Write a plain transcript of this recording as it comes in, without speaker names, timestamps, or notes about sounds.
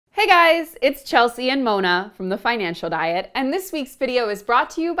Hey guys, it's Chelsea and Mona from The Financial Diet, and this week's video is brought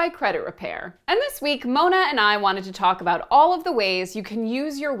to you by Credit Repair. And this week, Mona and I wanted to talk about all of the ways you can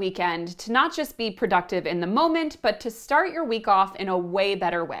use your weekend to not just be productive in the moment, but to start your week off in a way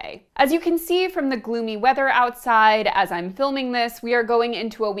better way. As you can see from the gloomy weather outside, as I'm filming this, we are going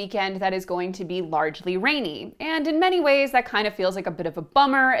into a weekend that is going to be largely rainy. And in many ways, that kind of feels like a bit of a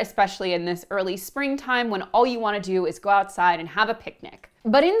bummer, especially in this early springtime when all you want to do is go outside and have a picnic.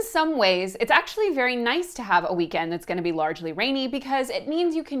 But in some ways, it's actually very nice to have a weekend that's going to be largely rainy because it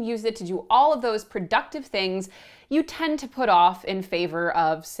means you can use it to do all of those productive things you tend to put off in favor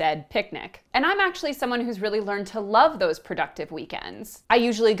of said picnic. And I'm actually someone who's really learned to love those productive weekends. I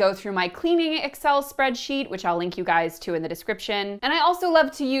usually go through my cleaning Excel spreadsheet, which I'll link you guys to in the description. And I also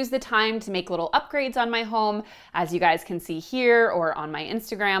love to use the time to make little upgrades on my home. As you guys can see here or on my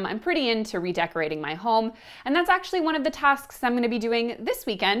Instagram, I'm pretty into redecorating my home. And that's actually one of the tasks I'm going to be doing this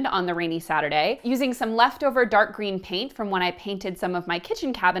weekend on the rainy Saturday, using some leftover dark green paint from when I painted some of my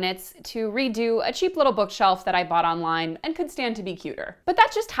kitchen cabinets to redo a cheap little bookshelf that I bought online and could stand to be cuter. But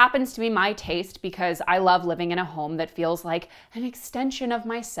that just happens to be my taste because I love living in a home that feels like an extension of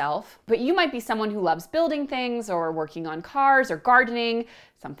myself. But you might be someone who loves building things or working on cars or gardening,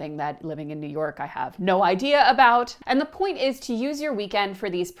 something that living in New York I have no idea about. And the point is to use your weekend for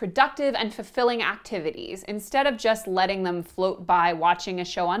these productive and fulfilling activities instead of just letting them float by watching a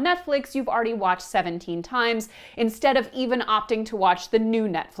show on Netflix you've already watched 17 times instead of even opting to watch the new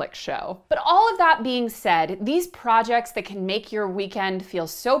Netflix show. But all of that being said, these projects that can make your weekend feel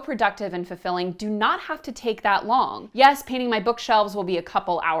so productive and fulfilling do not have to take that long. Yes, painting my bookshelves will be a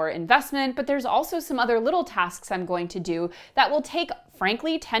couple-hour investment, but there's also some other little tasks I'm going to do that will take,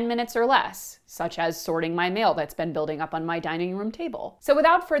 frankly, 10 minutes or less, such as sorting my mail that's been building up on my dining room table. So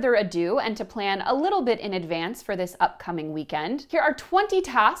without further ado, and to plan a little bit in advance for this upcoming weekend, here are 20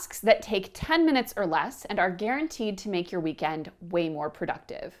 tasks that take 10 minutes or less and are guaranteed to make your weekend way more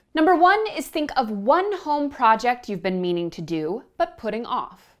productive. Number 1 is think of one home project you've been meaning to do, but putting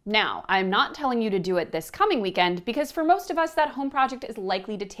off. Now, I'm not telling you to do it this coming weekend because for most of us, that home project is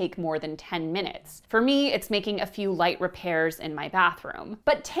likely to take more than 10 minutes. For me, it's making a few light repairs in my bathroom.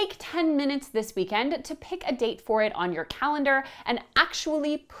 But take 10 minutes this weekend to pick a date for it on your calendar and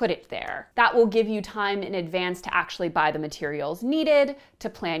actually put it there. That will give you time in advance to actually buy the materials needed, to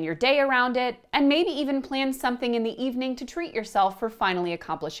plan your day around it, and maybe even plan something in the evening to treat yourself for finally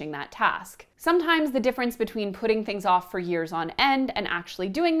accomplishing that task. Sometimes the difference between putting things off for years on end and actually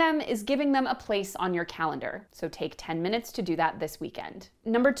doing them is giving them a place on your calendar. So take 10 minutes to do that this weekend.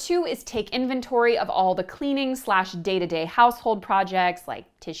 Number 2 is take inventory of all the cleaning / day-to-day household projects like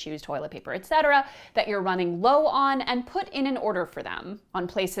tissues, toilet paper, etc. that you're running low on and put in an order for them on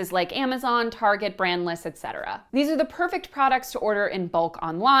places like Amazon, Target, Brandless, etc. These are the perfect products to order in bulk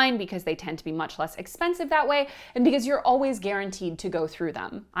online because they tend to be much less expensive that way and because you're always guaranteed to go through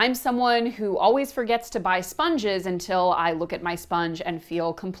them. I'm someone who always forgets to buy sponges until I look at my sponge and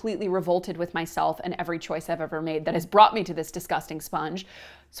feel completely revolted with myself and every choice I've ever made that has brought me to this disgusting sponge.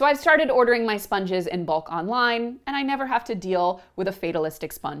 So I've started ordering my sponges in bulk online, and I never have to deal with a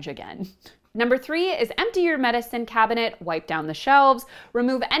fatalistic sponge again. Number 3 is empty your medicine cabinet, wipe down the shelves,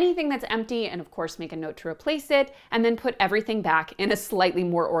 remove anything that's empty, and of course make a note to replace it, and then put everything back in a slightly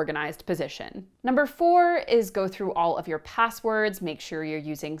more organized position. Number 4 is go through all of your passwords, make sure you're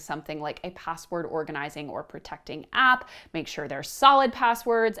using something like a password organizing or protecting app, make sure they're solid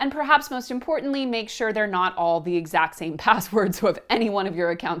passwords, and perhaps most importantly, make sure they're not all the exact same passwords, so if any one of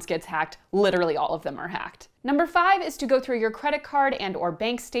your accounts gets hacked, literally all of them are hacked. Number 5 is to go through your credit card and or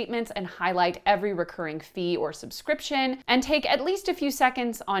bank statements and highlight every recurring fee or subscription and take at least a few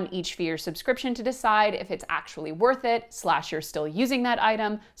seconds on each fee or subscription to decide if it's actually worth it, / you're still using that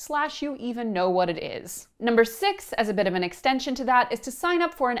item, / you even know what it is. Number 6, as a bit of an extension to that, is to sign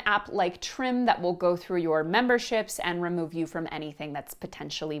up for an app like Trim that will go through your memberships and remove you from anything that's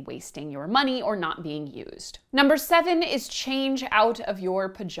potentially wasting your money or not being used. Number 7 is change out of your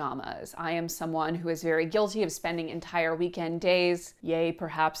pajamas. I am someone who is very guilty of spending entire weekend days, yay,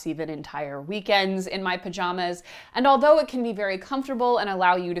 perhaps even entire weekends in my pajamas. And although it can be very comfortable and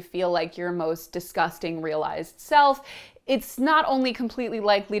allow you to feel like your most disgusting realized self, it's not only completely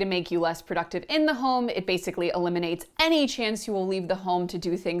likely to make you less productive in the home, it basically eliminates any chance you will leave the home to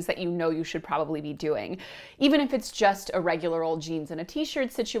do things that you know you should probably be doing. Even if it's just a regular old jeans and a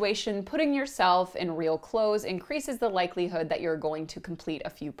t-shirt situation, putting yourself in real clothes increases the likelihood that you're going to complete a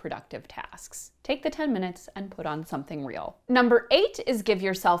few productive tasks. Take the 10 minutes and put on something real. Number 8 is give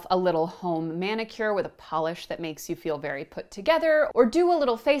yourself a little home manicure with a polish that makes you feel very put together, or do a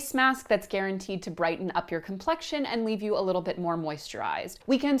little face mask that's guaranteed to brighten up your complexion and leave you a a little bit more moisturized.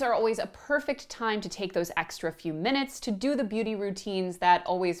 Weekends are always a perfect time to take those extra few minutes to do the beauty routines that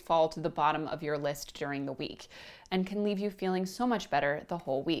always fall to the bottom of your list during the week and can leave you feeling so much better the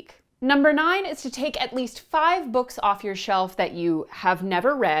whole week. Number 9 is to take at least 5 books off your shelf that you have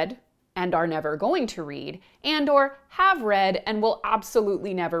never read and are never going to read, and or have read and will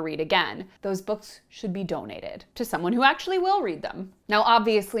absolutely never read again. Those books should be donated to someone who actually will read them. Now,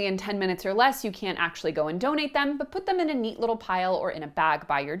 obviously in 10 minutes or less, you can't actually go and donate them, but put them in a neat little pile or in a bag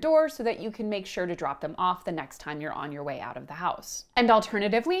by your door so that you can make sure to drop them off the next time you're on your way out of the house. And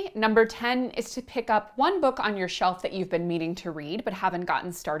alternatively, number 10 is to pick up one book on your shelf that you've been meaning to read but haven't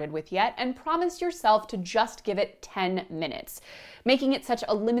gotten started with yet, and promise yourself to just give it 10 minutes. Making it such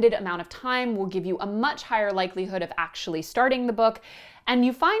a limited amount of time will give you a much higher likelihood of actually starting the book, and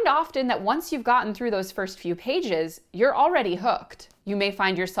you find often that once you've gotten through those first few pages, you're already hooked. You may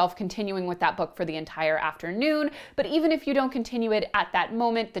find yourself continuing with that book for the entire afternoon, but even if you don't continue it at that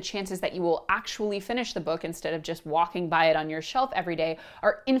moment, the chances that you will actually finish the book instead of just walking by it on your shelf every day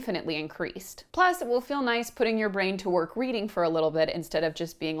are infinitely increased. Plus, it will feel nice putting your brain to work reading for a little bit instead of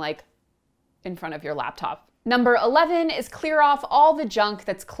just being like in front of your laptop. Number 11 is clear off all the junk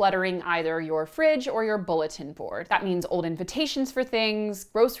that's cluttering either your fridge or your bulletin board. That means old invitations for things,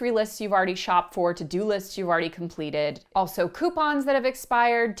 grocery lists you've already shopped for, to-do lists you've already completed, also coupons that have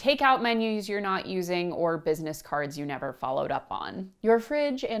expired, takeout menus you're not using, or business cards you never followed up on. Your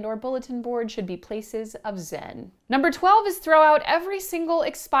fridge and or bulletin board should be places of zen. Number 12 is throw out every single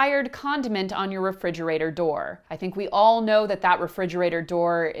expired condiment on your refrigerator door. I think we all know that that refrigerator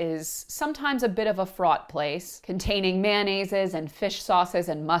door is sometimes a bit of a fraught place, containing mayonnaises and fish sauces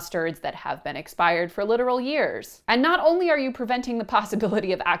and mustards that have been expired for literal years. And not only are you preventing the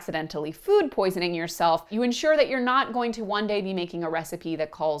possibility of accidentally food poisoning yourself, you ensure that you're not going to one day be making a recipe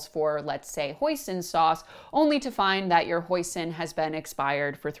that calls for, let's say, hoisin sauce, only to find that your hoisin has been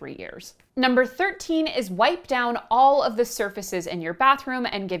expired for 3 years. Number 13 is wipe down all of the surfaces in your bathroom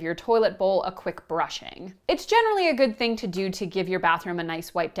and give your toilet bowl a quick brushing. It's generally a good thing to do to give your bathroom a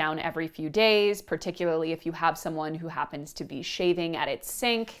nice wipe down every few days, particularly if you have someone who happens to be shaving at its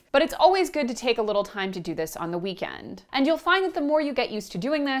sink, but it's always good to take a little time to do this on the weekend. And you'll find that the more you get used to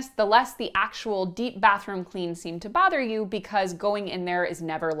doing this, the less the actual deep bathroom cleans seem to bother you, because going in there is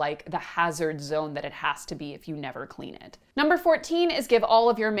never like the hazard zone that it has to be if you never clean it. Number 14 is give all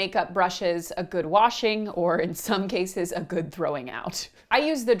of your makeup brushes a good washing, or in some cases, a good throwing out. I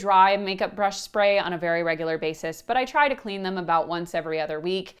use the dry makeup brush spray on a very regular basis, but I try to clean them about once every other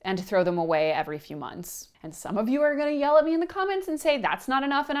week and to throw them away every few months. And some of you are gonna yell at me in the comments and say that's not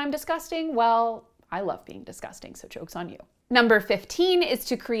enough and I'm disgusting. Well, I love being disgusting, so joke's on you. Number 15 is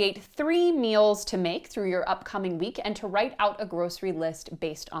to create 3 meals to make through your upcoming week and to write out a grocery list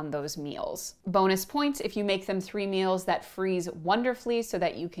based on those meals. Bonus points if you make them 3 meals that freeze wonderfully so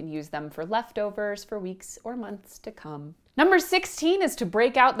that you can use them for leftovers for weeks or months to come. Number 16 is to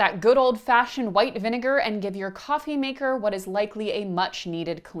break out that good old-fashioned white vinegar and give your coffee maker what is likely a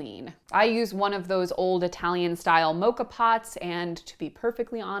much-needed clean. I use one of those old Italian-style mocha pots, and to be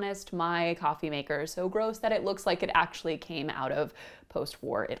perfectly honest, my coffee maker is so gross that it looks like it actually came out of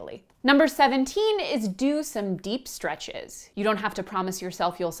post-war Italy. Number 17 is do some deep stretches. You don't have to promise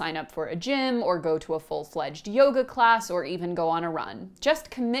yourself you'll sign up for a gym or go to a full-fledged yoga class or even go on a run. Just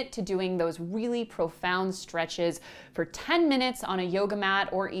commit to doing those really profound stretches for 10 minutes on a yoga mat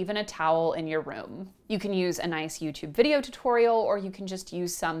or even a towel in your room. You can use a nice YouTube video tutorial, or you can just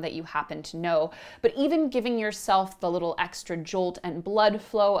use some that you happen to know. But even giving yourself the little extra jolt and blood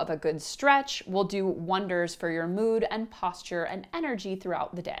flow of a good stretch will do wonders for your mood and posture and energy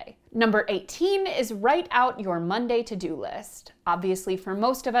throughout the day. Number 18 is write out your Monday to-do list. Obviously, for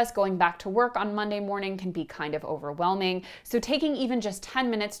most of us, going back to work on Monday morning can be kind of overwhelming, so taking even just 10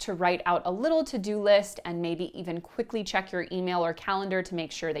 minutes to write out a little to-do list and maybe even quickly check your email or calendar to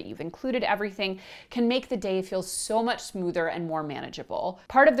make sure that you've included everything can make the day feel so much smoother and more manageable.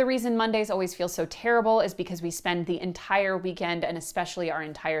 Part of the reason Mondays always feel so terrible is because we spend the entire weekend and especially our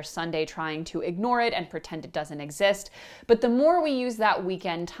entire Sunday trying to ignore it and pretend it doesn't exist. But the more we use that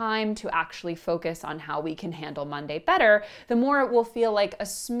weekend time to actually focus on how we can handle Monday better, the more it will feel like a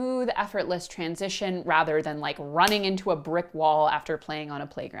smooth, effortless transition rather than like running into a brick wall after playing on a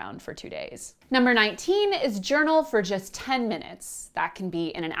playground for 2 days. Number 19 is journal for just 10 minutes. That can be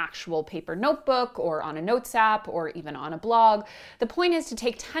in an actual paper notebook or or on a notes app or even on a blog. The point is to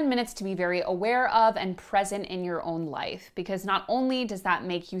take 10 minutes to be very aware of and present in your own life, because not only does that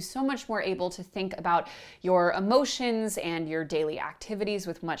make you so much more able to think about your emotions and your daily activities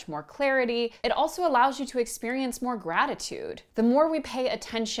with much more clarity, it also allows you to experience more gratitude. The more we pay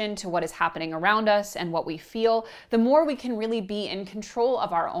attention to what is happening around us and what we feel, the more we can really be in control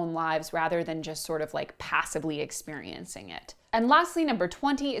of our own lives rather than just sort of like passively experiencing it. And lastly, number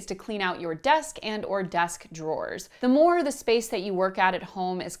 20 is to clean out your desk and/or desk drawers. The more the space that you work at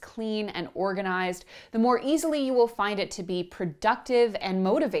home is clean and organized, the more easily you will find it to be productive and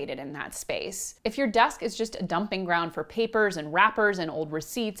motivated in that space. If your desk is just a dumping ground for papers and wrappers and old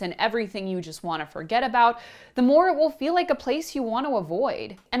receipts and everything you just want to forget about, the more it will feel like a place you want to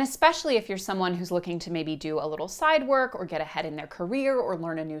avoid. And especially if you're someone who's looking to maybe do a little side work or get ahead in their career or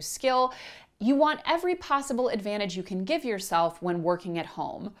learn a new skill, you want every possible advantage you can give yourself when working at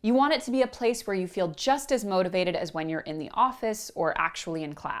home. You want it to be a place where you feel just as motivated as when you're in the office or actually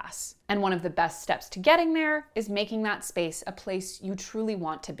in class. And one of the best steps to getting there is making that space a place you truly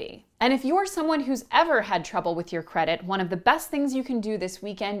want to be. And if you're someone who's ever had trouble with your credit, one of the best things you can do this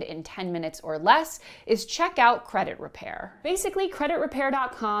weekend in 10 minutes or less is check out Credit Repair. Basically,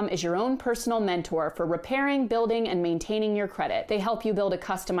 CreditRepair.com is your own personal mentor for repairing, building, and maintaining your credit. They help you build a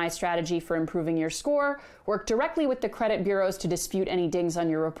customized strategy for improving your score, work directly with the credit bureaus to dispute any dings on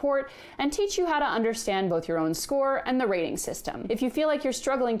your report, and teach you how to understand both your own score and the rating system. If you feel like you're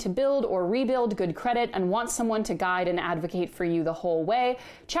struggling to build or rebuild good credit and want someone to guide and advocate for you the whole way,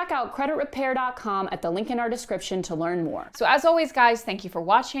 check out CreditRepair.com at the link in our description to learn more. So as always, guys, thank you for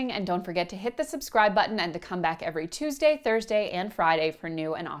watching, and don't forget to hit the subscribe button and to come back every Tuesday, Thursday, and Friday for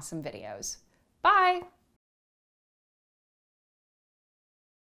new and awesome videos. Bye!